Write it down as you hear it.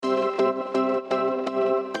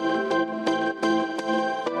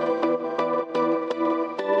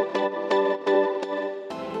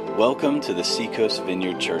Welcome to the Seacoast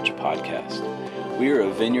Vineyard Church podcast. We are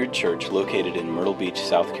a vineyard church located in Myrtle Beach,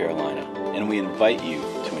 South Carolina, and we invite you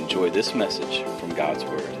to enjoy this message from God's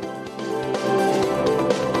Word.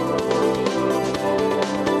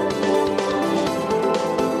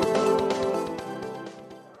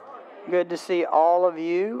 Good to see all of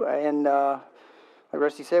you, and like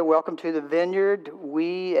Rusty said, welcome to the Vineyard.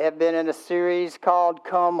 We have been in a series called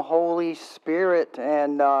Come Holy Spirit,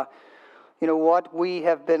 and what we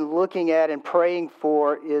have been looking at and praying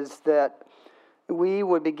for is that we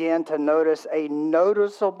would begin to notice a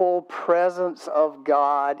noticeable presence of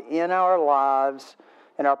God in our lives,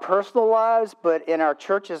 in our personal lives, but in our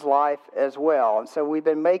church's life as well. And so we've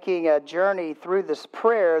been making a journey through this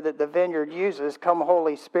prayer that the Vineyard uses, Come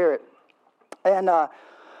Holy Spirit. And I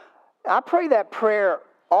pray that prayer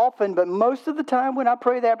often, but most of the time when I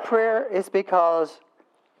pray that prayer, it's because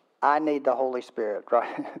I need the Holy Spirit,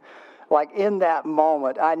 right? Like in that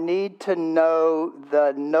moment, I need to know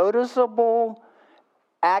the noticeable,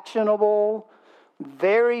 actionable,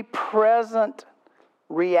 very present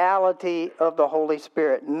reality of the Holy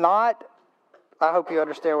Spirit. Not, I hope you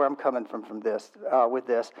understand where I'm coming from this, with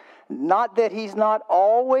this. Not that He's not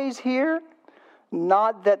always here.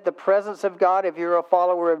 Not that the presence of God, if you're a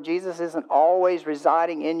follower of Jesus, isn't always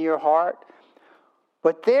residing in your heart.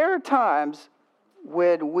 But there are times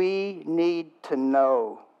when we need to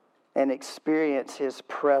know and experience His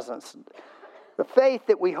presence. The faith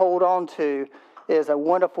that we hold on to is a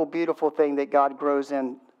wonderful, beautiful thing that God grows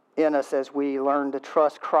in us as we learn to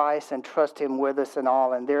trust Christ and trust Him with us and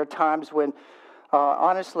all. And there are times when,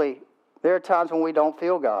 honestly, there are times when we don't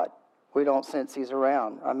feel God. We don't sense He's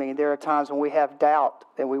around. I mean, there are times when we have doubt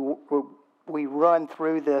and we run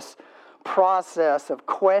through this process of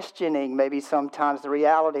questioning maybe sometimes the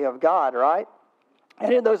reality of God, right?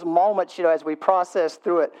 And in those moments, as we process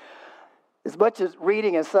through it, as much as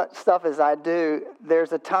reading and stuff as I do,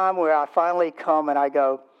 there's a time where I finally come and I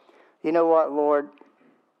go, you know what, Lord,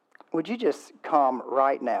 would you just come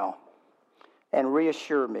right now and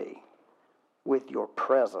reassure me with your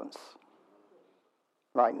presence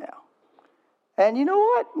right now? And you know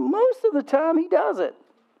what? Most of the time He does it.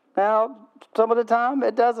 Now, some of the time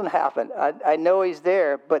it doesn't happen. I know He's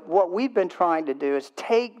there, but what we've been trying to do is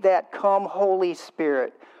take that Come Holy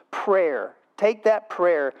Spirit prayer, take that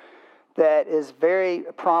prayer that is very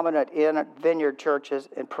prominent in Vineyard churches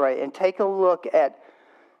and pray, and take a look at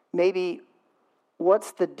maybe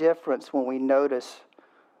what's the difference when we notice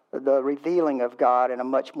the revealing of God in a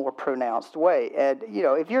much more pronounced way. And,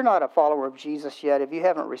 if you're not a follower of Jesus yet, if you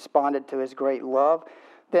haven't responded to His great love,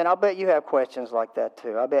 then I'll bet you have questions like that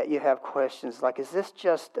too. I bet you have questions like, is this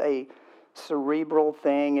just a cerebral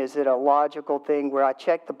thing? Is it a logical thing where I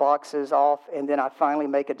check the boxes off and then I finally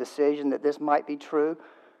make a decision that this might be true?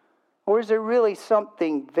 Or is there really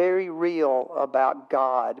something very real about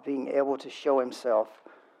God being able to show Himself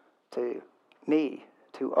to me,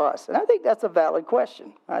 to us? And I think that's a valid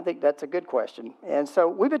question. I think that's a good question. And so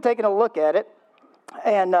we've been taking a look at it.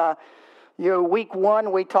 And, week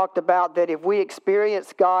one, we talked about that if we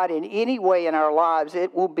experience God in any way in our lives,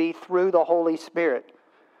 it will be through the Holy Spirit.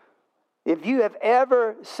 If you have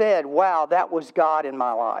ever said, wow, that was God in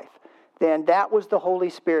my life, then that was the Holy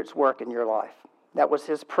Spirit's work in your life. That was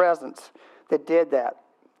His presence that did that.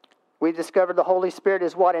 We discovered the Holy Spirit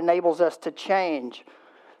is what enables us to change.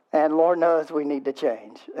 And Lord knows we need to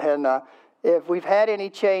change. And if we've had any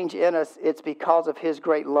change in us, it's because of His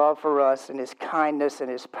great love for us and His kindness and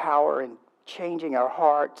His power in changing our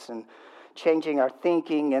hearts and changing our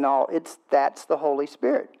thinking and all. That's the Holy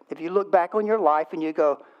Spirit. If you look back on your life and you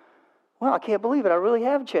go, well, I can't believe it, I really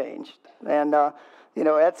have changed. And,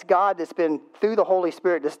 that's God that's been through the Holy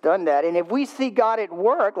Spirit that's done that. And if we see God at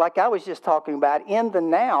work, like I was just talking about, in the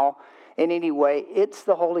now, in any way, it's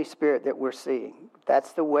the Holy Spirit that we're seeing.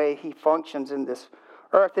 That's the way He functions in this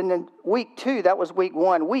earth. And then week two, that was week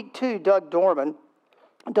one. Week two, Doug brought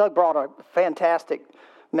a fantastic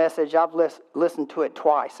message. I've listened to it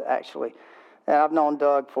twice, actually. And I've known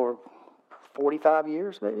Doug for 45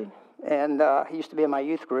 years, maybe. And he used to be in my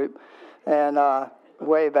youth group, and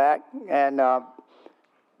way back. And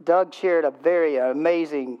Doug shared a very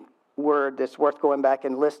amazing word that's worth going back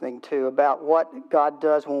and listening to about what God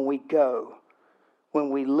does when we go. When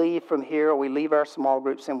we leave from here, or we leave our small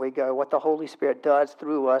groups and we go, what the Holy Spirit does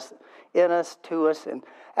through us, in us, to us, and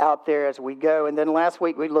out there as we go. And then last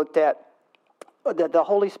week we looked at that the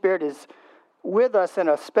Holy Spirit is with us in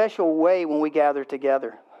a special way when we gather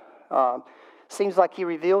together. Seems like He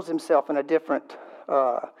reveals Himself in a different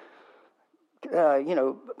I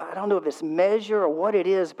don't know if it's measure or what it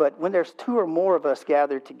is, but when there's two or more of us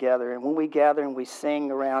gathered together, and when we gather and we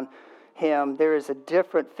sing around Him, there is a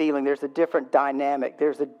different feeling. There's a different dynamic.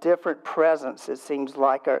 There's a different presence, it seems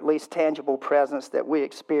like, or at least tangible presence that we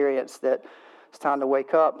experience, that it's time to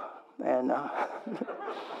wake up. And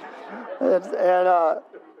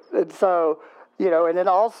and so, and then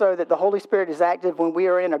also that the Holy Spirit is active when we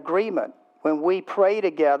are in agreement, when we pray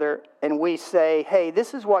together and we say, hey,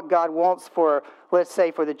 this is what God wants for, let's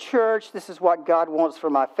say, for the church. This is what God wants for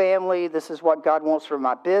my family. This is what God wants for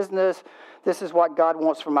my business. This is what God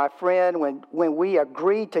wants for my friend. When we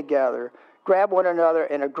agree together, grab one another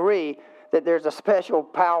and agree, that there's a special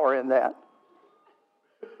power in that.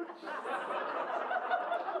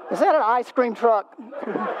 Is that an ice cream truck?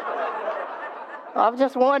 I'm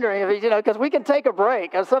just wondering, because we can take a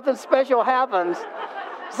break and something special happens.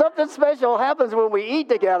 Something special happens when we eat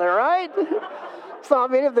together, right? So,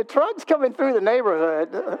 if the truck's coming through the neighborhood,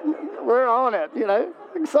 we're on it,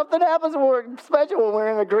 Something happens when we're special when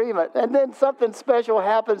we're in agreement. And then something special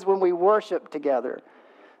happens when we worship together.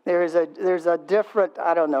 There's a different,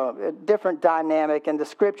 a different dynamic. And the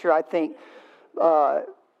Scripture, I think,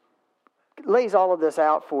 lays all of this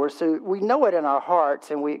out for us. So we know it in our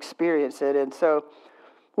hearts and we experience it. And so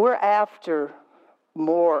we're after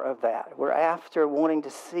more of that. We're after wanting to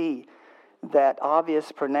see that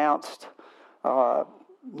obvious, pronounced,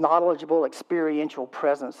 knowledgeable, experiential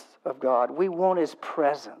presence of God. We want His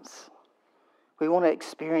presence. We want to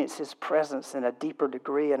experience His presence in a deeper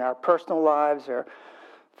degree in our personal lives, our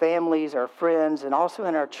families, our friends, and also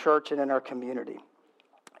in our church and in our community.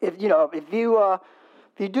 If you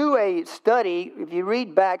do a study, if you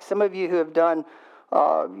read back, some of you who have done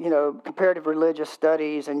comparative religious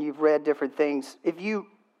studies and you've read different things,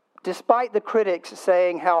 despite the critics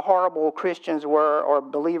saying how horrible Christians were or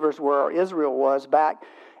believers were or Israel was back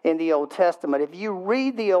in the Old Testament, if you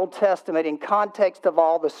read the Old Testament in context of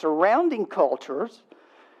all the surrounding cultures,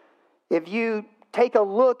 if you take a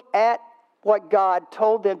look at what God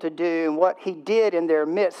told them to do and what He did in their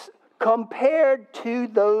midst compared to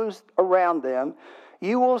those around them,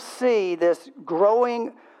 you will see this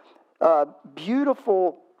growing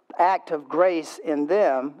beautiful act of grace in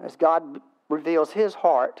them as God reveals His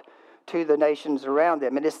heart to the nations around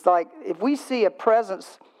them. And it's like, if we see the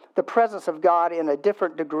presence of God in a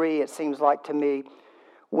different degree, it seems like to me,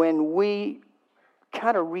 when we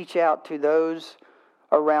kind of reach out to those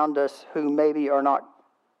around us who maybe are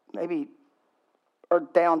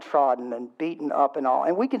downtrodden and beaten up and all.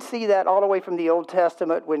 And we can see that all the way from the Old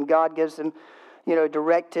Testament when God gives them,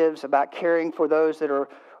 directives about caring for those that are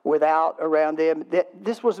without around them.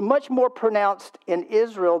 This was much more pronounced in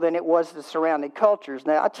Israel than it was the surrounding cultures.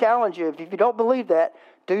 Now, I challenge you, if you don't believe that,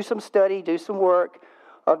 do some study, do some work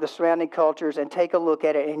of the surrounding cultures and take a look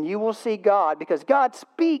at it, and you will see God, because God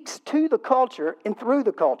speaks to the culture and through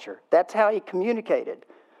the culture. That's how He communicated.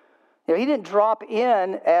 He didn't drop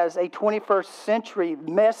in as a 21st century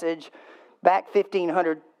message back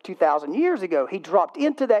 1,500, 2,000 years ago. He dropped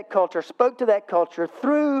into that culture, spoke to that culture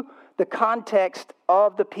through the context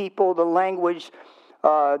of the people, the language,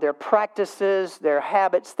 their practices, their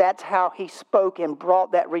habits. That's how He spoke and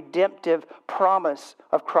brought that redemptive promise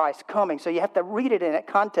of Christ coming. So you have to read it in that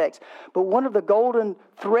context. But one of the golden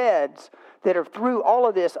threads that are through all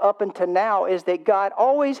of this up until now is that God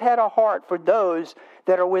always had a heart for those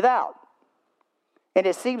that are without. And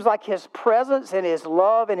it seems like His presence and His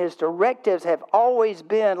love and His directives have always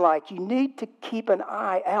been like, you need to keep an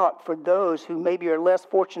eye out for those who maybe are less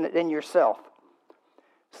fortunate than yourself.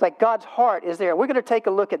 It's like God's heart is there. We're going to take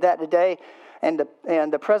a look at that today. And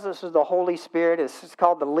the presence of the Holy Spirit is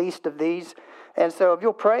called the least of these. And so if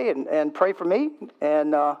you'll pray and pray for me,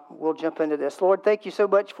 and we'll jump into this. Lord, thank you so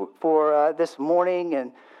much for this morning.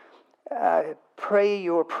 And pray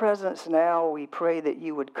your presence now. We pray that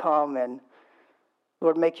you would come and,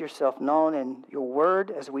 Lord, make yourself known in your word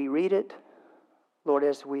as we read it. Lord,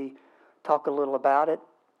 as we talk a little about it.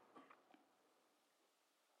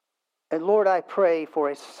 And Lord, I pray for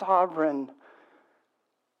a sovereign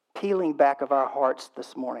peeling back of our hearts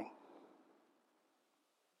this morning.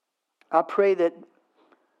 I pray that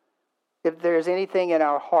if there's anything in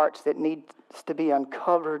our hearts that needs to be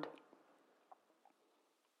uncovered,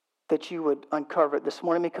 that you would uncover it this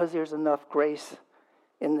morning, because there's enough grace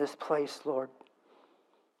in this place, Lord,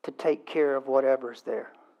 to take care of whatever's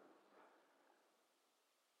there.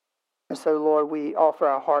 And so, Lord, we offer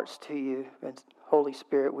our hearts to you. And Holy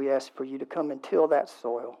Spirit, we ask for you to come and till that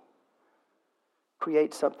soil.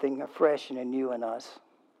 Create something afresh and anew in us.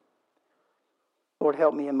 Lord,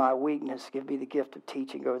 help me in my weakness. Give me the gift of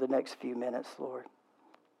teaching over the next few minutes, Lord.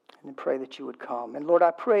 And pray that you would come. And Lord,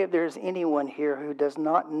 I pray if there's anyone here who does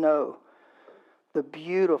not know the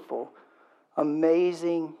beautiful,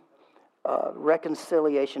 amazing,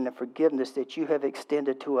 reconciliation and forgiveness that you have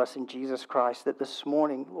extended to us in Jesus Christ, that this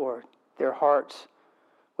morning, Lord, their hearts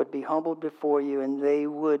would be humbled before you, and they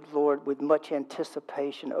would, Lord, with much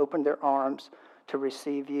anticipation, open their arms to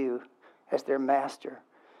receive you as their master,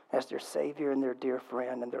 as their Savior and their dear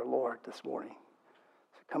friend and their Lord this morning.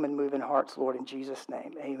 So come and move in hearts, Lord, in Jesus'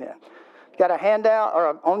 name. Amen. Got a handout,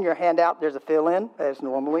 or on your handout, there's a fill-in, as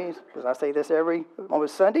normally, because I say this every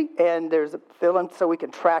almost Sunday, and there's a fill-in so we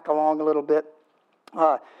can track along a little bit.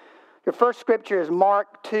 Your first scripture is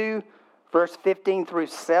Mark 2, verse 15 through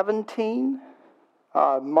 17.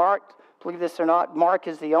 Mark, believe this or not, Mark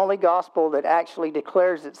is the only gospel that actually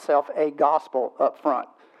declares itself a gospel up front.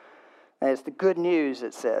 And it's the good news,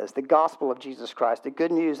 it says, the gospel of Jesus Christ, the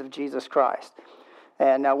good news of Jesus Christ.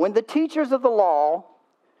 And when the teachers of the law,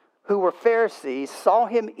 who were Pharisees, saw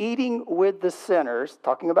him eating with the sinners,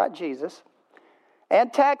 talking about Jesus,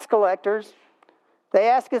 and tax collectors, they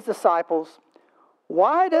asked his disciples,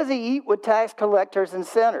 "Why does he eat with tax collectors and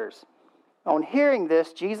sinners?" On hearing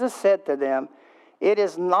this, Jesus said to them, "It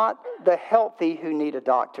is not the healthy who need a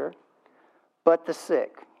doctor, but the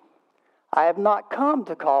sick. I have not come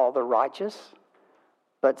to call the righteous,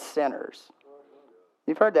 but sinners."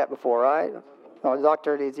 You've heard that before, right? Oh, the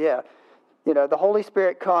doctor it is, yeah. You know, the Holy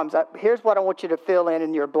Spirit comes. Here's what I want you to fill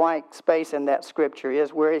in your blank space in that scripture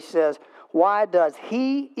is where he says, "Why does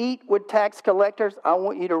he eat with tax collectors?" I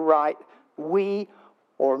want you to write "we"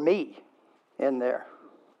 or "me" in there.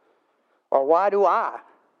 Or why do I?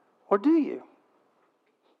 Or do you?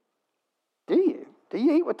 Do you? Do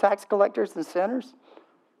you eat with tax collectors and sinners?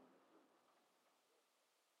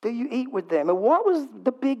 Do you eat with them? And what was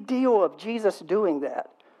the big deal of Jesus doing that?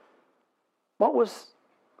 What was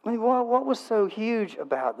so huge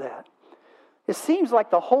about that? It seems like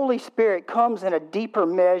the Holy Spirit comes in a deeper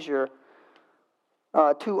measure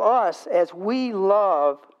to us as we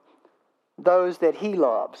love those that he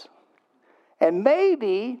loves. And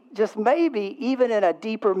maybe, just maybe, even in a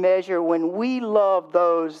deeper measure when we love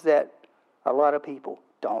those that a lot of people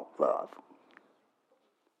don't love.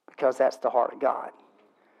 Because that's the heart of God.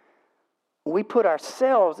 We put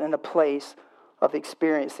ourselves in a place of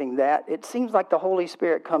experiencing that. It seems like the Holy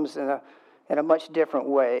Spirit comes in a much different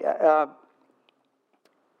way.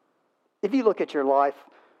 If you look at your life,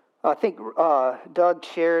 I think Doug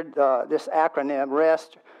shared this acronym,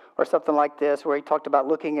 REST, or something like this, where he talked about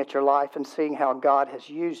looking at your life and seeing how God has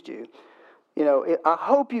used you. You know, I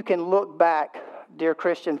hope you can look back, dear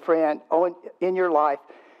Christian friend, in your life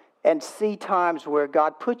and see times where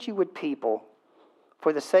God put you with people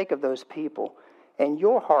for the sake of those people, and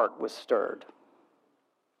your heart was stirred.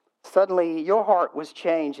 Suddenly, your heart was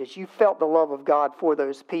changed as you felt the love of God for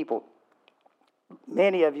those people.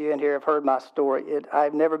 Many of you in here have heard my story.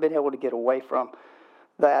 I've never been able to get away from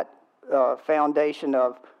that foundation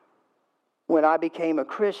of when I became a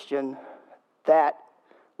Christian, that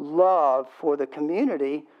love for the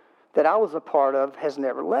community that I was a part of has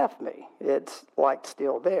never left me. It's like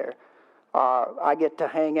still there. I get to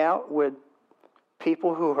hang out with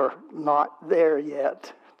people who are not there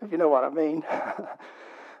yet, if you know what I mean.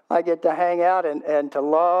 I get to hang out and to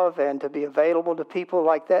love and to be available to people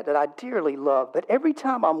like that I dearly love. But every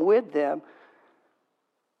time I'm with them,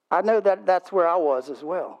 I know that that's where I was as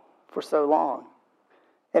well for so long.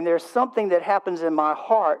 And there's something that happens in my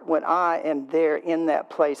heart when I am there in that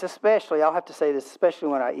place, especially, I'll have to say this, especially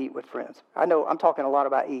when I eat with friends. I know I'm talking a lot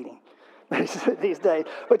about eating these days,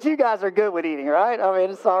 but you guys are good with eating, right? I mean,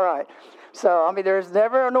 it's all right. So, I mean, there's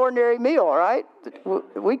never an ordinary meal, right?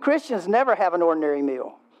 We Christians never have an ordinary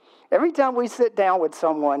meal. Every time we sit down with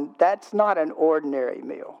someone, that's not an ordinary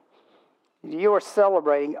meal. You are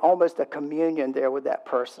celebrating almost a communion there with that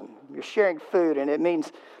person. You're sharing food, and it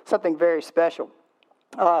means something very special.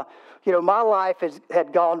 My life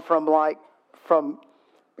had gone from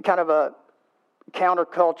kind of a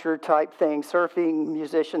counterculture type thing, surfing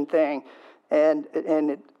musician thing, and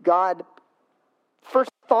God,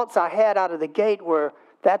 first thoughts I had out of the gate were,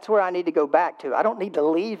 that's where I need to go back to. I don't need to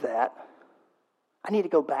leave that. I need to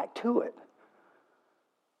go back to it.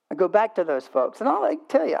 I go back to those folks. And I'll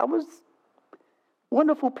tell you, I was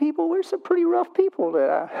wonderful people. We're some pretty rough people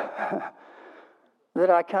that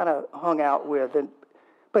I kind of hung out with.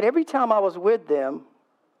 But every time I was with them,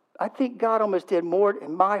 I think God almost did more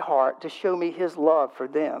in my heart to show me his love for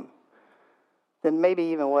them than maybe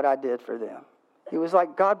even what I did for them. It was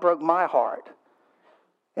like God broke my heart.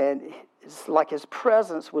 And it's like his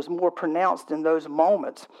presence was more pronounced in those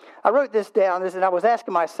moments. I wrote this down, and I was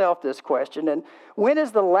asking myself this question. And when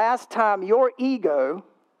is the last time your ego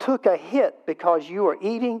took a hit because you were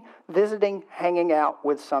eating, visiting, hanging out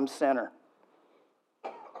with some sinner?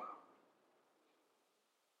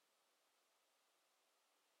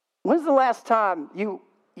 When's the last time you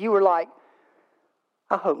were like,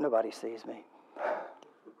 I hope nobody sees me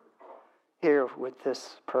here with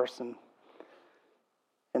this person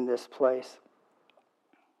in this place?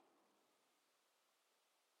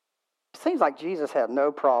 It seems like Jesus had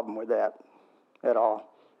no problem with that at all.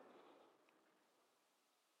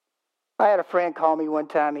 I had a friend call me one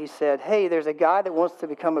time. He said, hey, there's a guy that wants to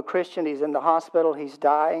become a Christian. He's in the hospital. He's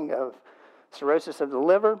dying of cirrhosis of the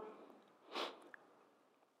liver.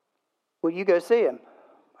 Will you go see him?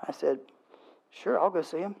 I said, sure, I'll go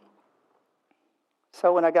see him.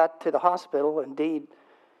 So when I got to the hospital, indeed,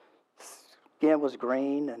 skin was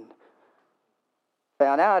green, and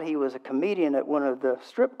found out he was a comedian at one of the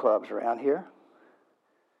strip clubs around here.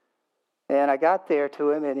 And I got there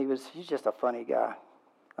to him, and he's just a funny guy.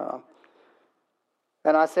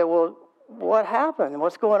 And I said, well, what happened?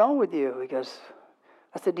 What's going on with you? He goes,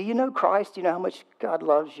 I said, do you know Christ? Do you know how much God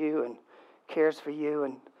loves you and cares for you?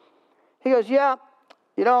 And he goes, yeah,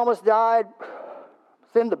 I almost died. I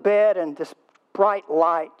was in the bed, and this bright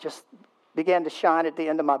light just began to shine at the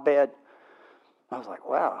end of my bed. I was like,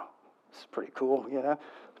 wow, this is pretty cool,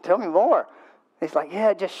 Tell me more. He's like,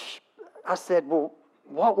 yeah, I said, well,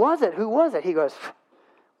 what was it? Who was it? He goes,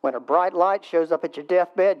 when a bright light shows up at your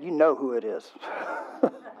deathbed, you know who it is.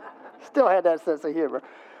 Still had that sense of humor.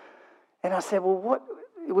 And I said, well, what?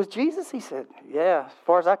 It was Jesus? He said, yeah, as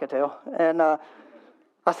far as I could tell. And I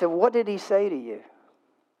said, what did he say to you?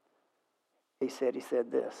 He said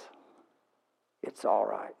this, it's all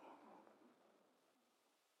right.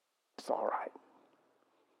 It's all right.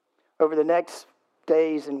 Over the next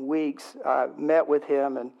days and weeks, I met with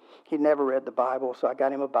him, and he'd never read the Bible, so I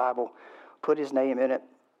got him a Bible, put his name in it.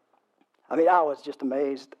 I was just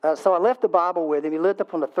amazed. So I left the Bible with him. He lived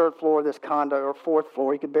up on the 3rd floor of this condo, or 4th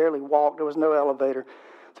floor. He could barely walk. There was no elevator.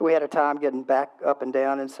 So we had a time getting back up and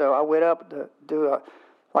down. And so I went up to do a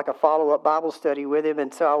follow-up Bible study with him.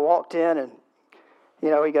 And so I walked in, and,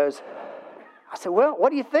 he goes, I said, well, what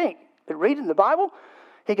do you think? Been reading the Bible?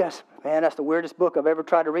 He goes, man, that's the weirdest book I've ever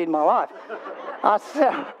tried to read in my life. I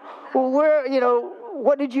said, well,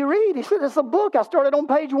 what did you read? He said, it's a book. I started on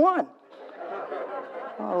page 1.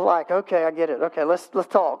 I was like, okay, I get it. Okay, let's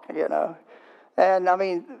talk, And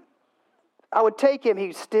I would take him.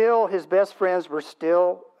 His best friends were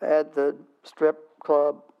still at the strip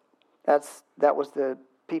club. That was the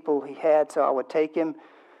people he had. So I would take him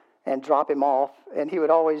and drop him off. And he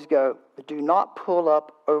would always go, do not pull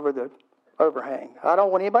up over the overhang. I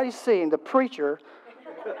don't want anybody seeing the preacher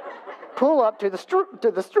pull up to the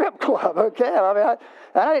strip club, okay?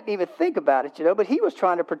 I didn't even think about it, but he was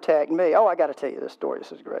trying to protect me. Oh, I got to tell you this story.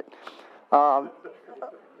 This is great.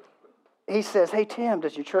 He says, hey, Tim,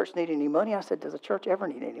 does your church need any money? I said, does the church ever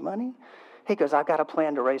need any money? He goes, I've got a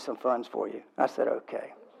plan to raise some funds for you. I said,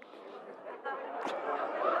 okay.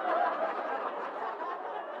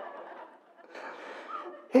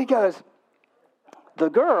 He goes, the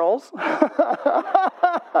girls,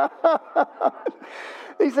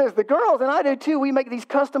 he says, the girls, and I do too, we make these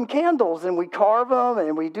custom candles and we carve them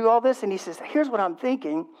and we do all this. And he says, here's what I'm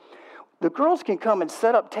thinking. The girls can come and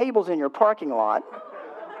set up tables in your parking lot,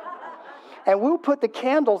 and we'll put the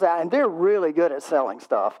candles out, and they're really good at selling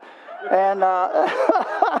stuff. And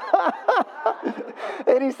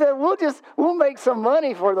and he said, we'll make some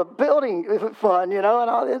money for the building fund, and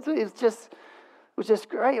all. It was just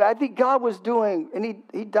great. I think God was doing, and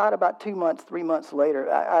he died about 3 months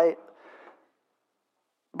later.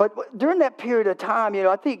 But during that period of time,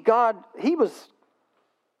 I think God, he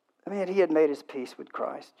had made his peace with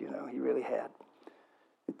Christ, he really had.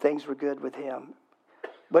 And things were good with him.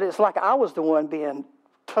 But it's like I was the one being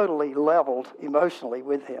totally leveled emotionally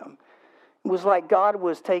with him. It was like God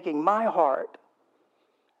was taking my heart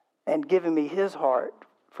and giving me his heart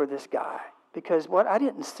for this guy. Because I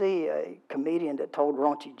didn't see a comedian that told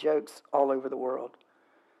raunchy jokes all over the world.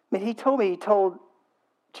 He told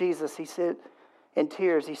Jesus, he said, in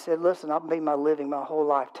tears, he said, listen, I've made my living my whole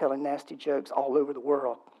life telling nasty jokes all over the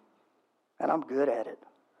world. And I'm good at it.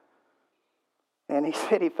 And he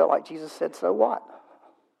said he felt like Jesus said, so what?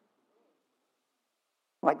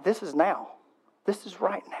 Like, this is now. This is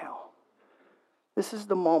right now. This is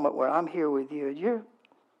the moment where I'm here with you.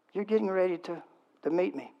 You're getting ready to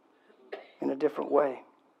meet me in a different way.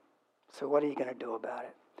 So what are you going to do about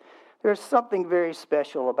it? There's something very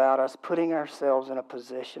special about us putting ourselves in a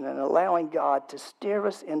position and allowing God to steer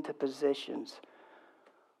us into positions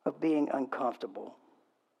of being uncomfortable.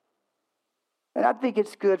 And I think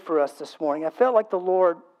it's good for us this morning. I felt like the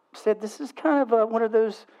Lord said this is kind of one of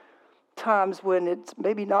those times when it's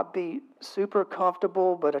maybe not be super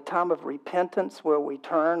comfortable, but a time of repentance where we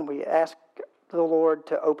turn, we ask the Lord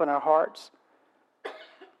to open our hearts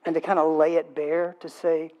and to kind of lay it bare to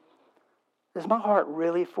say, is my heart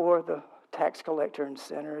really for the tax collector and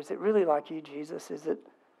sinner? Is it really like you, Jesus?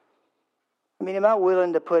 Am I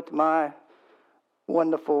willing to put my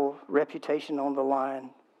wonderful reputation on the line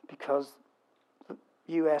because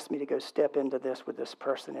you asked me to go step into this with this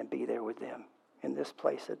person and be there with them in this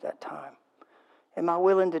place at that time? Am I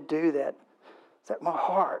willing to do that? Is that my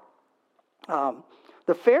heart?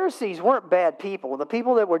 The Pharisees weren't bad people. The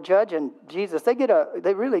people that were judging Jesus, they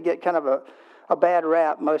really get kind of a bad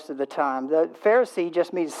rap most of the time. The Pharisee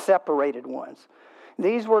just means separated ones.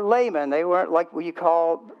 These were laymen. They weren't like what you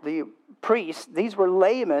call the priests. These were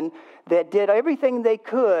laymen that did everything they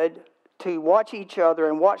could to watch each other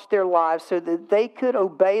and watch their lives so that they could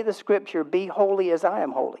obey the Scripture, be holy as I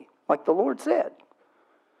am holy, like the Lord said.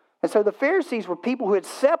 And so the Pharisees were people who had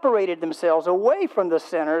separated themselves away from the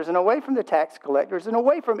sinners and away from the tax collectors and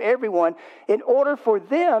away from everyone in order for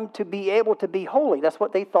them to be able to be holy. That's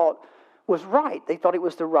what they thought was right. They thought it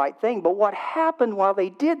was the right thing. But what happened while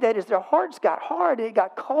they did that is their hearts got hard, it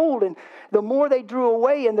got cold, and the more they drew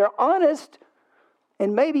away in their honest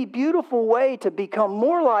and maybe beautiful way to become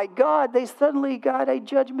more like God, they suddenly got a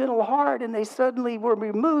judgmental heart and they suddenly were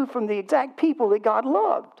removed from the exact people that God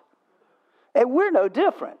loved. And we're no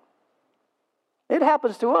different. It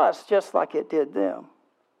happens to us just like it did them.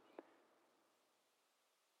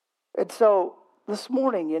 And so this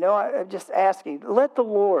morning, I'm just asking, let the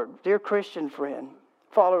Lord, dear Christian friend,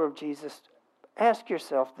 follower of Jesus, ask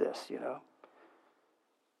yourself this,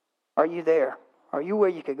 Are you there? Are you where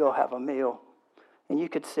you could go have a meal and you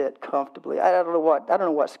could sit comfortably? I don't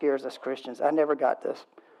know what scares us Christians. I never got this.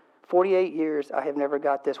 48 years, I have never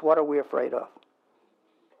got this. What are we afraid of?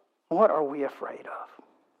 What are we afraid of?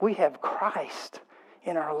 We have Christ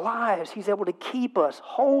in our lives. He's able to keep us,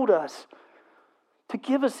 hold us, to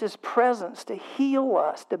give us His presence, to heal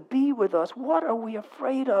us, to be with us. What are we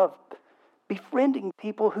afraid of? Befriending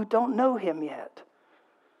people who don't know Him yet.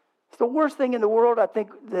 It's the worst thing in the world I think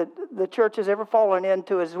that the church has ever fallen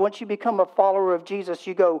into is once you become a follower of Jesus,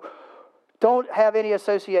 you go, don't have any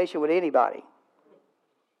association with anybody.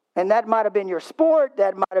 And that might have been your sport,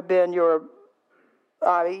 that might have been your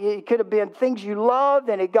it could have been things you loved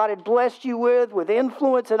and God had blessed you with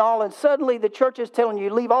influence and all, and suddenly the church is telling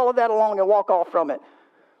you, leave all of that alone and walk off from it.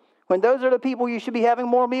 When those are the people you should be having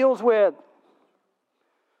more meals with.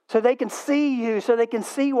 So they can see you, so they can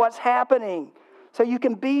see what's happening, so you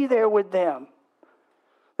can be there with them.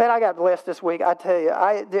 Man, I got blessed this week. I tell you,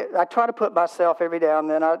 I try to put myself every now and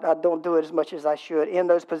then. I don't do it as much as I should in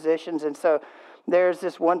those positions. And so there's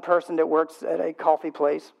this one person that works at a coffee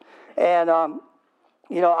place, and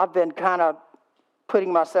I've been kind of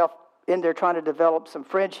putting myself in there trying to develop some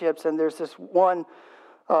friendships, and there's this one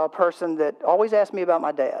person that always asks me about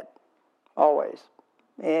my dad, always.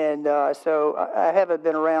 And so I haven't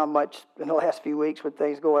been around much in the last few weeks with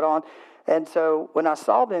things going on. And so when I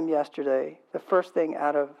saw them yesterday, the first thing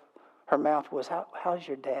out of her mouth was, how's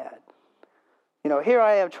your dad? Here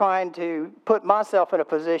I am trying to put myself in a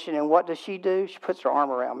position, and what does she do? She puts her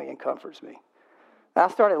arm around me and comforts me. And I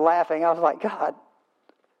started laughing. I was like, God,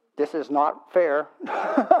 this is not fair.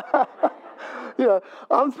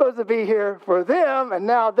 I'm supposed to be here for them, and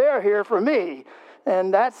now they're here for me.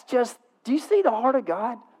 And that's just, do you see the heart of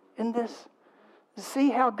God in this?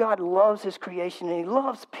 See how God loves His creation, and He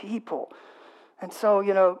loves people. And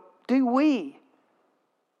so, do we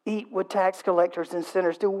eat with tax collectors and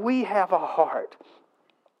sinners? Do we have a heart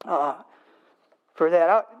for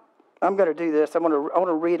that? I'm going to do this. I want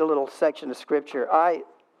to read a little section of Scripture.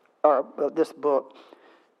 This book.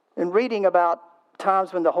 In reading about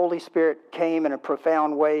times when the Holy Spirit came in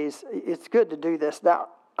profound ways, it's good to do this. Now,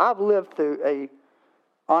 I've lived through a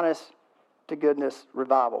honest-to-goodness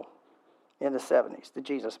revival in the 70s, the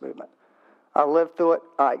Jesus movement. I lived through it.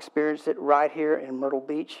 I experienced it right here in Myrtle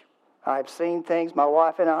Beach. I've seen things. My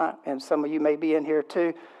wife and I, and some of you may be in here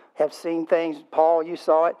too, have seen things. Paul, you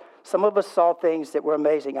saw it. Some of us saw things that were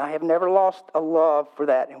amazing. I have never lost a love for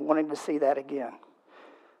that and wanting to see that again.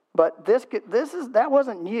 But that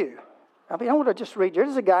wasn't new. I want to just read.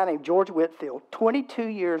 There's a guy named George Whitefield, 22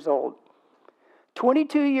 years old.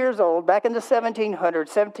 22 years old, back in the 1700s,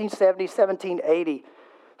 1770, 1780.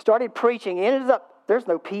 Started preaching. He ended up, there's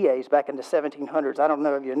no PAs back in the 1700s. I don't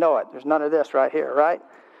know if you know it. There's none of this right here, right?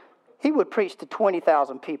 He would preach to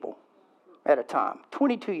 20,000 people at a time.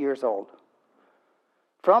 22 years old.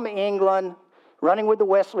 From England, running with the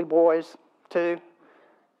Wesley boys, too.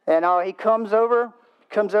 And he comes over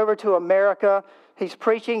to America. He's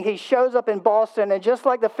preaching. He shows up in Boston, and just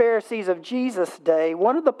like the Pharisees of Jesus' day,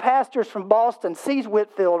 one of the pastors from Boston sees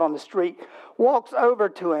Whitefield on the street, walks over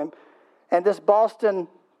to him, and this Boston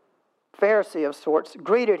Pharisee of sorts,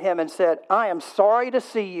 greeted him and said, "I am sorry to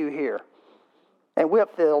see you here." And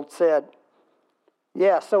Whitefield said,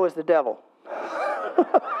 "Yeah, so is the devil."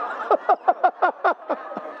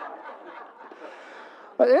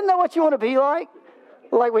 Isn't that what you want to be like?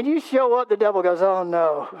 Like when you show up, the devil goes, "Oh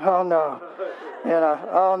no, oh no."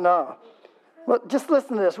 Oh no. But just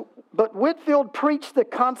listen to this. But Whitefield preached the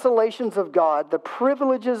consolations of God, the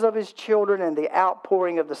privileges of his children, and the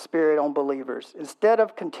outpouring of the Spirit on believers. Instead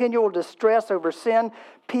of continual distress over sin,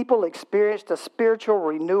 people experienced a spiritual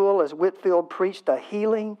renewal as Whitefield preached a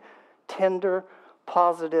healing, tender,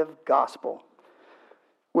 positive gospel.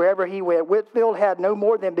 Wherever he went, Whitefield had no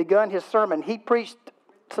more than begun his sermon. He preached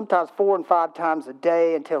sometimes 4 and 5 times a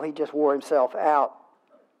day until he just wore himself out.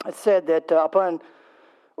 It said that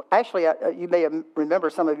you may remember,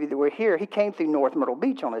 some of you that were here, he came through North Myrtle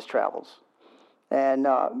Beach on his travels and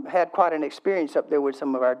had quite an experience up there with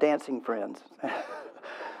some of our dancing friends.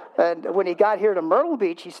 And when he got here to Myrtle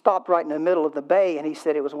Beach, he stopped right in the middle of the bay, and he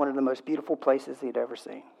said it was one of the most beautiful places he'd ever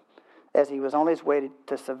seen. As he was on his way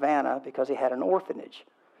to Savannah, because he had an orphanage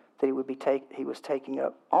that he was taking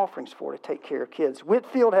up offerings for to take care of kids.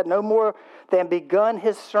 Whitefield had no more than begun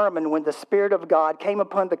his sermon when the Spirit of God came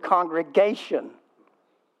upon the congregation.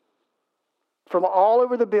 From all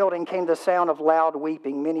over the building came the sound of loud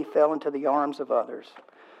weeping. Many fell into the arms of others.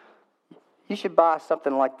 You should buy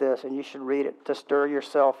something like this and you should read it to stir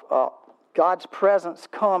yourself up. God's presence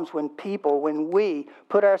comes when we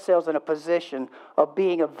put ourselves in a position of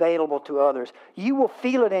being available to others. You will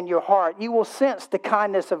feel it in your heart. You will sense the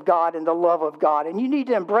kindness of God and the love of God, and you need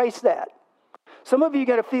to embrace that. Some of you are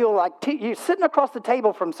going to feel like you're sitting across the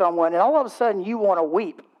table from someone, and all of a sudden you want to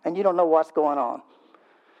weep, and you don't know what's going on.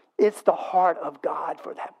 It's the heart of God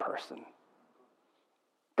for that person.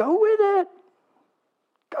 Go with it.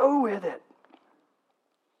 Go with it.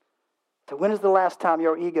 So when is the last time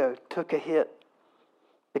your ego took a hit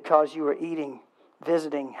because you were eating,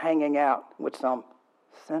 visiting, hanging out with some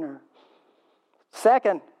sinner?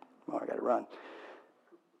 Second, I got to run.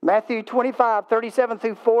 Matthew 25, 37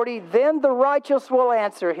 through 40. Then the righteous will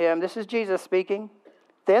answer him. This is Jesus speaking.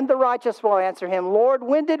 Then the righteous will answer him, "Lord,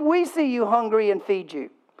 when did we see you hungry and feed you?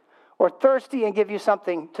 Or thirsty and give you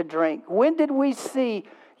something to drink? When did we see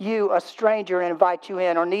you a stranger and invite you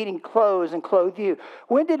in, or needing clothes and clothe you?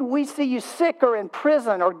 When did we see you sick or in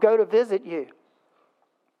prison or go to visit you?"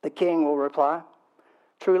 The king will reply,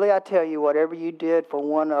 "Truly I tell you, whatever you did for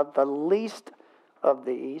one of the least of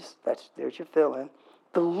these," there's your fill-in,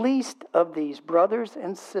 "the least of these brothers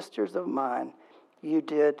and sisters of mine, you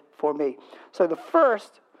did for me." So the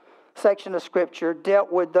first section of Scripture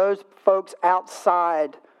dealt with those folks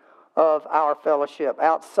outside of our fellowship,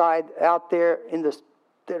 out there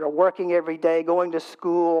that are working every day, going to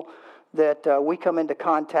school, that we come into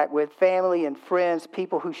contact with, family and friends,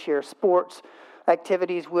 people who share sports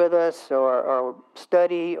activities with us or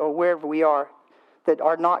study or wherever we are, that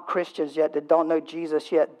are not Christians yet, that don't know Jesus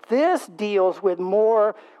yet. This deals with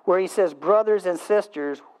more where he says, brothers and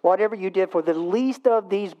sisters, whatever you did for the least of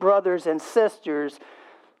these brothers and sisters.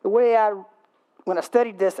 The way when I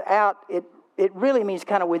studied this out, it really means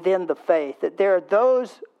kind of within the faith, that there are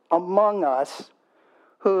those among us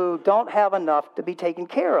who don't have enough to be taken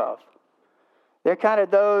care of. They're kind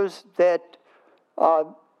of those that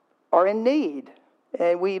are in need.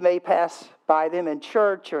 And we may pass by them in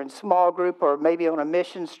church or in small group or maybe on a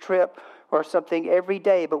missions trip or something every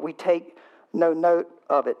day, but we take no note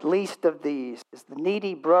of it. Least of these is the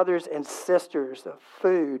needy brothers and sisters of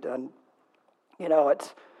food. And,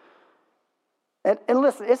 And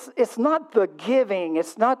listen, it's not the giving,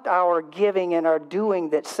 it's not our giving and our doing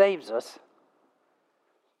that saves us.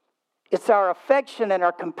 It's our affection and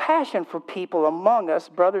our compassion for people among us,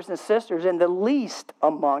 brothers and sisters, and the least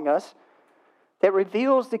among us, that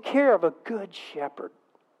reveals the care of a good shepherd.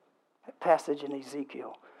 That passage in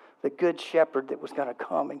Ezekiel, the good shepherd that was going to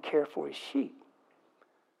come and care for his sheep.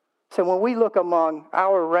 So when we look among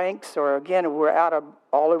our ranks, or again, we're out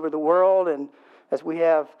all over the world, and as we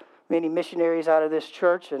have many missionaries out of this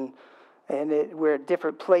church, and we're at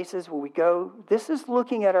different places where we go. This is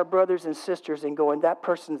looking at our brothers and sisters and going, that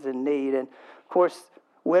person's in need. And of course,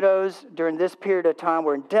 widows during this period of time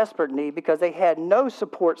were in desperate need because they had no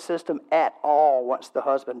support system at all once the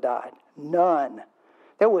husband died. None.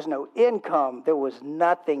 There was no income. There was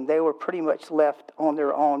nothing. They were pretty much left on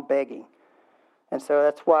their own begging. And so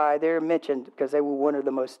that's why they're mentioned, because they were one of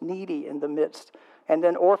the most needy in the midst. And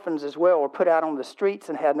then orphans as well were put out on the streets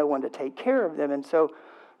and had no one to take care of them. And so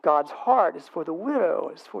God's heart is for the widow,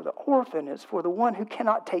 it's for the orphan, it's for the one who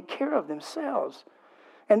cannot take care of themselves.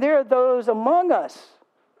 And there are those among us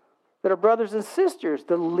that are brothers and sisters,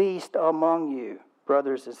 the least among you,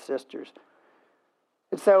 brothers and sisters.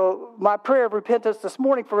 And so my prayer of repentance this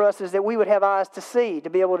morning for us is that we would have eyes to see, to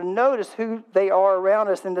be able to notice who they are around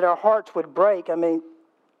us, and that our hearts would break. I mean,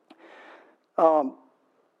 some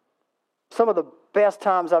of the best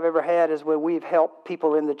times I've ever had is when we've helped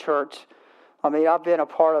people in the church. I mean, I've been a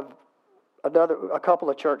part of a couple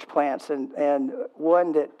of church plants, and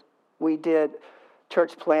one that we did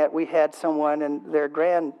church plant, we had someone, and their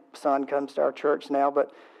grandson comes to our church now,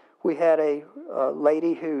 but we had a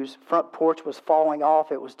lady whose front porch was falling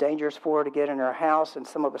off. It was dangerous for her to get in her house, and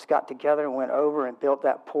some of us got together and went over and built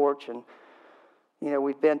that porch. And, you know,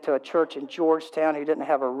 we've been to a church in Georgetown who didn't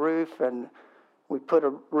have a roof, and we put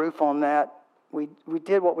a roof on that. We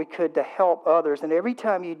did what we could to help others, and every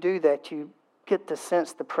time you do that, you get to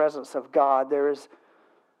sense the presence of God. There is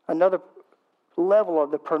another level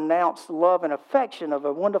of the pronounced love and affection of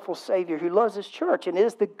a wonderful Savior who loves His church and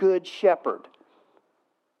is the good shepherd,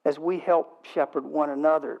 as we help shepherd one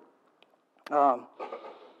another. I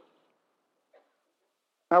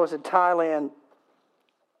was in Thailand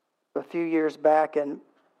a few years back, and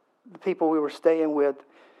the people we were staying with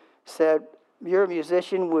said, "You're a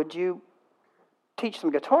musician, would you teach some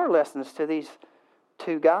guitar lessons to these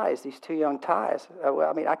two guys, these two young Thais?" Well,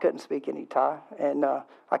 I mean, I couldn't speak any Thai, and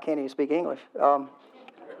I can't even speak English. Yeah,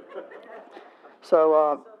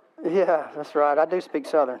 that's right. I do speak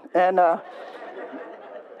Southern. And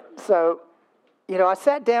so, you know, I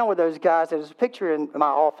sat down with those guys. There's a picture in my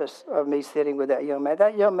office of me sitting with that young man.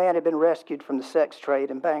 That young man had been rescued from the sex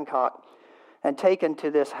trade in Bangkok and taken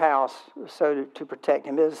to this house to protect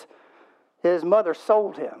him. His mother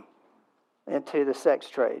sold him into the sex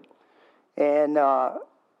trade. And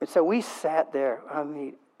so we sat there. I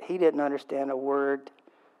mean, he didn't understand a word.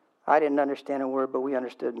 I didn't understand a word, but we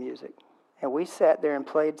understood music. And we sat there and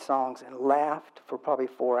played songs and laughed for probably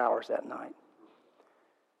 4 hours that night.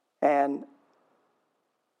 And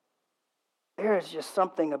there is just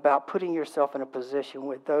something about putting yourself in a position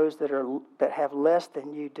with those that have less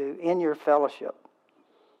than you do in your fellowship.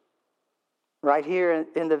 Right here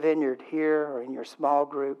in the vineyard, here, or in your small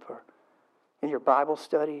group, or in your Bible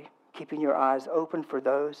study, keeping your eyes open for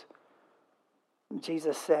those.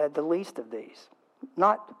 Jesus said, the least of these,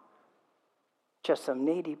 not just some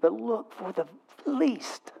needy, but look for the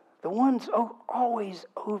least, the ones always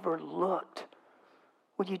overlooked,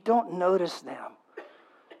 when you don't notice them.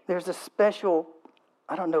 There's a special,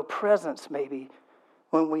 presence maybe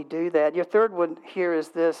when we do that. Your third one here is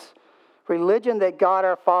this: religion that God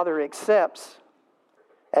our Father accepts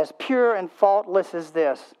as pure and faultless as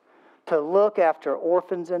this, to look after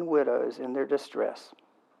orphans and widows in their distress,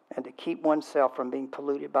 and to keep oneself from being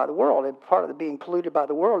polluted by the world. And part of the being polluted by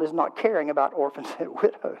the world is not caring about orphans and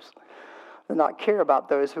widows, to not care about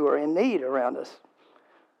those who are in need around us.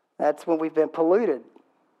 That's when we've been polluted.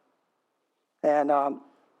 And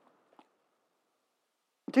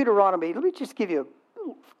Deuteronomy, let me just give you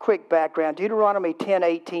a quick background. Deuteronomy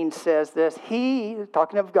 10:18 says this: He,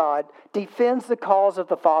 talking of God, defends the cause of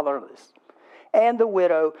the fatherless and the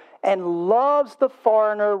widow, and loves the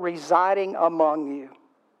foreigner residing among you,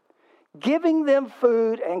 giving them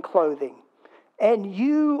food and clothing. And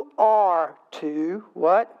you are to,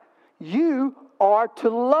 what? You are to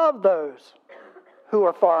love those who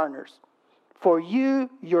are foreigners, for you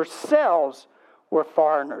yourselves were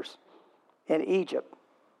foreigners in Egypt.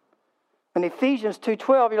 In Ephesians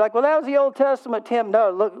 2:12, you're like, well, that was the Old Testament, Tim.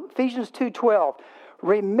 No, look, Ephesians 2:12.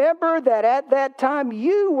 Remember that at that time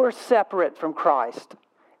you were separate from Christ,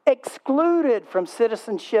 excluded from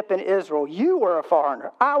citizenship in Israel. You were a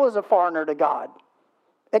foreigner. I was a foreigner to God.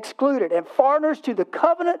 Excluded, and foreigners to the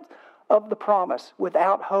covenant of the promise,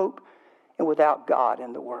 without hope and without God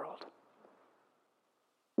in the world.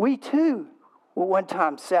 We too were one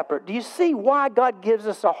time separate. Do you see why God gives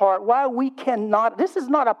us a heart? Why we cannot? This is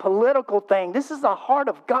not a political thing. This is a heart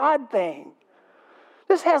of God thing.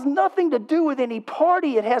 This has nothing to do with any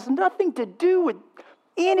party. It has nothing to do with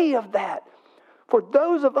any of that. For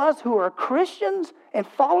those of us who are Christians and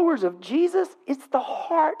followers of Jesus, it's the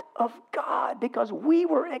heart of God, because we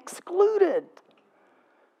were excluded.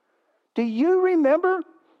 Do you remember?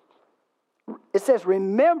 It says,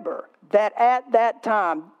 remember that at that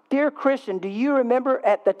time. Dear Christian, do you remember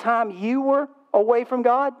at the time you were away from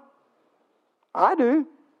God? I do.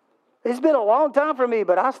 It's been a long time for me,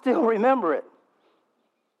 but I still remember it.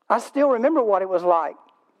 I still remember what it was like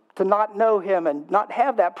to not know Him and not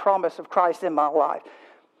have that promise of Christ in my life.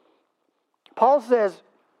 Paul says,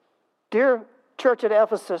 dear church at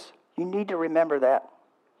Ephesus, you need to remember that.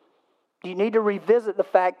 You need to revisit the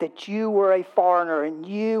fact that you were a foreigner and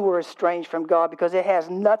you were estranged from God, because it has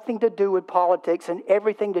nothing to do with politics and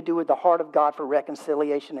everything to do with the heart of God for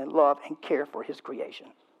reconciliation and love and care for His creation.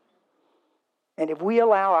 And if we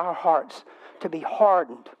allow our hearts to be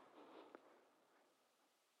hardened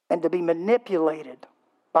and to be manipulated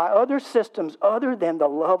by other systems other than the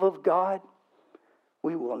love of God,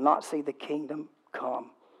 we will not see the kingdom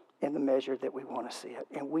come in the measure that we want to see it.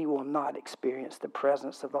 And we will not experience the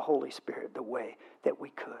presence of the Holy Spirit the way that we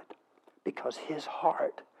could, because His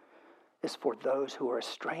heart is for those who are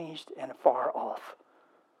estranged and far off,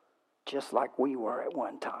 just like we were at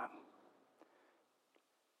one time.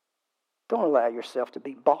 Don't allow yourself to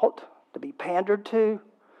be bought, to be pandered to,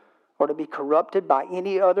 or to be corrupted by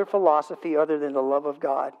any other philosophy other than the love of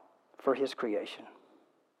God for His creation.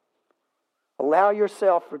 Allow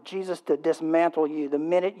yourself for Jesus to dismantle you the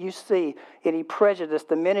minute you see any prejudice,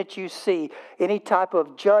 the minute you see any type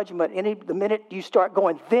of judgment, the minute you start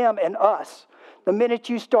going them and us, the minute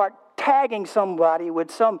you start tagging somebody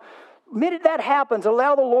with some, minute that happens,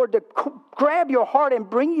 allow the Lord to grab your heart and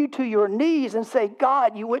bring you to your knees and say,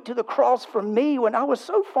 God, you went to the cross for me when I was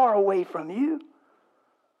so far away from you.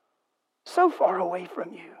 So far away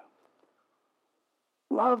from you.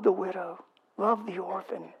 Love the widow. Love the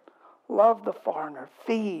orphan. Love the foreigner.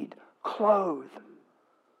 Feed. Clothe.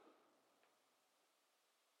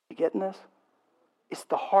 You getting this? It's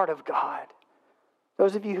the heart of God.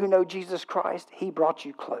 Those of you who know Jesus Christ, He brought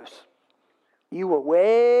you close. You were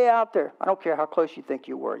way out there. I don't care how close you think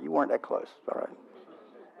you were. You weren't that close. All right.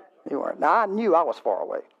 You weren't. Now, I knew I was far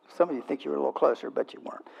away. Some of you think you were a little closer, but you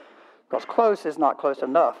weren't. Because close is not close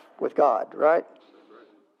enough with God, right?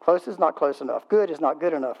 Close is not close enough. Good is not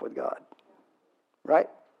good enough with God, right?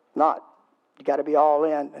 Not. You got to be all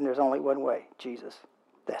in, and there's only one way, Jesus.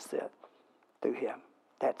 That's it. Through Him.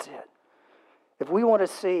 That's it. If we want to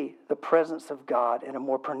see the presence of God in a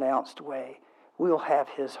more pronounced way, we'll have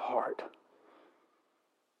His heart.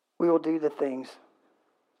 We will do the things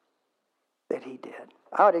that He did.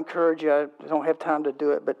 I would encourage you, I don't have time to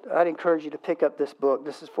do it, but I'd encourage you to pick up this book.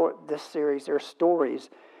 This is for this series. There are stories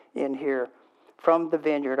in here from the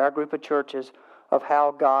Vineyard, our group of churches, of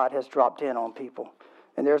how God has dropped in on people.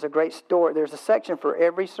 And there's a great story. There's a section for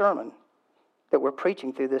every sermon that we're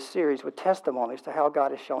preaching through this series with testimonies to how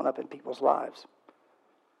God has shown up in people's lives.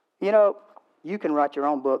 You know, you can write your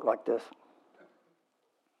own book like this.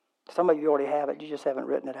 Some of you already have it. You just haven't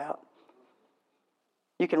written it out.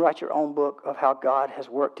 You can write your own book of how God has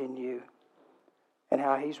worked in you and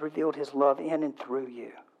how He's revealed His love in and through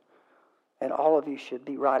you. And all of you should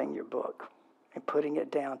be writing your book and putting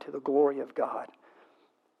it down to the glory of God.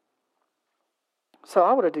 So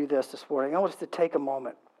I want to do this morning. I want us to take a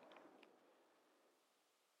moment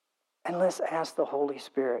and let's ask the Holy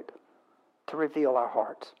Spirit to reveal our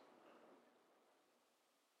hearts.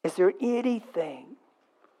 Is there anything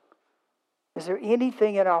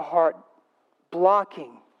in our heart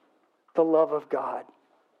blocking the love of God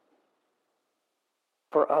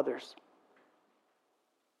for others?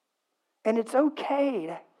 And it's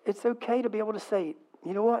okay to be able to say,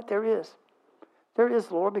 you know what, there is. There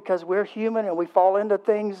is, Lord, because we're human and we fall into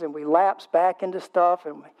things and we lapse back into stuff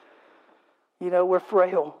and we're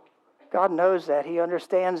frail. God knows that. He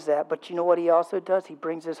understands that. But you know what He also does? He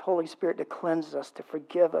brings His Holy Spirit to cleanse us, to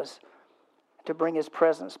forgive us, to bring His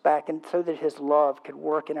presence back, and so that His love could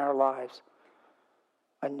work in our lives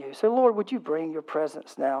anew. So, Lord, would you bring your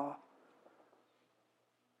presence now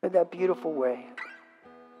in that beautiful way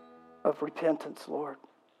of repentance, Lord?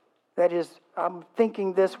 That is, I'm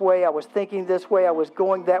thinking this way, I was thinking this way, I was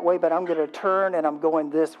going that way, but I'm going to turn and I'm going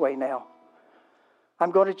this way now. I'm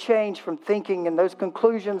going to change from thinking and those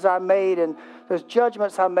conclusions I made and those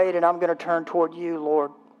judgments I made, and I'm going to turn toward you,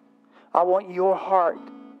 Lord. I want your heart.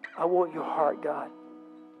 I want your heart, God.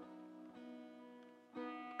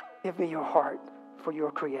 Give me your heart for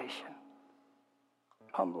your creation.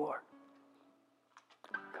 Come, Lord.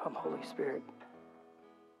 Come, Holy Spirit.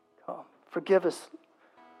 Come. Forgive us,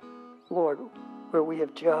 Lord, where we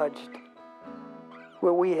have judged,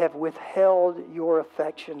 where we have withheld your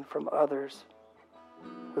affection from others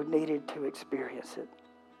who needed to experience it.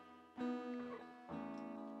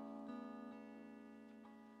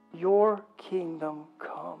 Your kingdom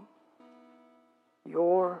come.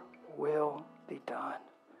 Your will be done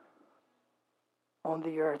on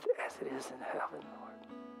the earth as it is in heaven, Lord.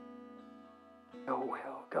 Your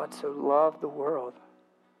will. God so loved the world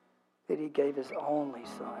that He gave His only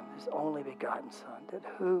Son, His only begotten Son, that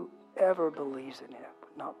whoever believes in Him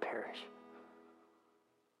would not perish.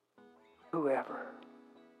 Whoever,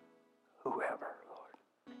 Lord.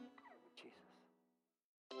 Jesus.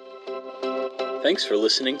 Thanks for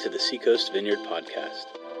listening to the Seacoast Vineyard Podcast.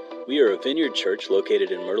 We are a vineyard church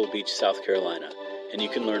located in Myrtle Beach, South Carolina, and you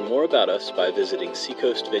can learn more about us by visiting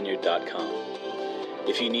seacoastvineyard.com.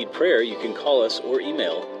 If you need prayer, you can call us or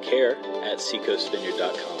email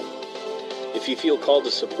care@seacoastvineyard.com. If you feel called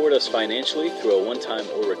to support us financially through a one-time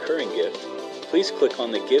or recurring gift, please click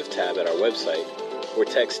on the Give tab at our website or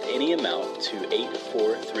text any amount to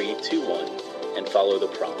 84321 and follow the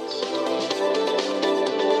prompts.